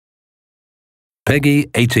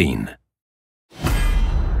Peggy 18.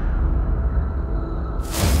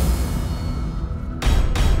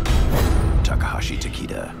 Takahashi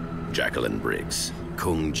Takeda, Jacqueline Briggs,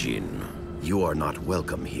 Kung Jin, you are not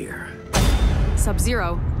welcome here.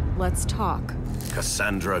 Sub-Zero, let's talk.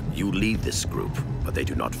 Cassandra, you lead this group, but they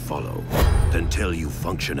do not follow. Until you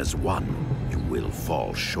function as one, you will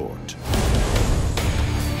fall short.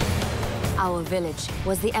 Our village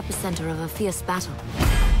was the epicenter of a fierce battle.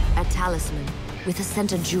 A talisman with a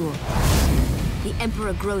center jewel. The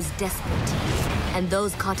Emperor grows desperate, and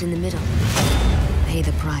those caught in the middle pay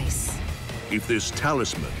the price. If this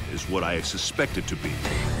talisman is what I suspect it to be,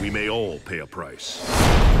 we may all pay a price.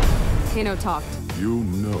 Kano talked. You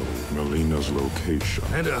know Melina's location.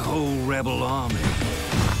 And a whole rebel army.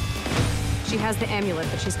 She has the amulet,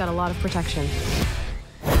 but she's got a lot of protection.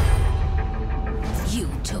 You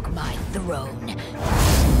took my throne.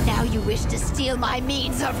 Now you wish to steal my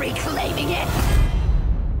means of reclaiming it?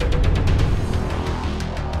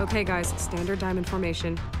 Okay, guys, standard diamond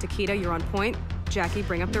formation. Takeda, you're on point. Jackie,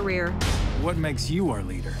 bring up the rear. What makes you our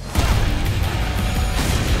leader?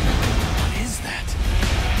 What is that?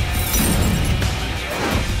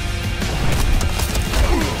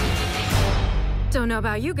 Don't know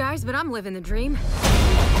about you guys, but I'm living the dream.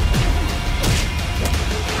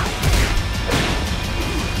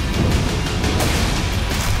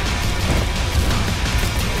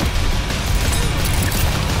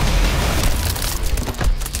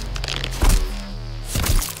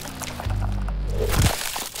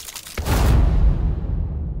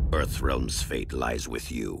 Earthrealm's fate lies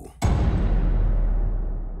with you.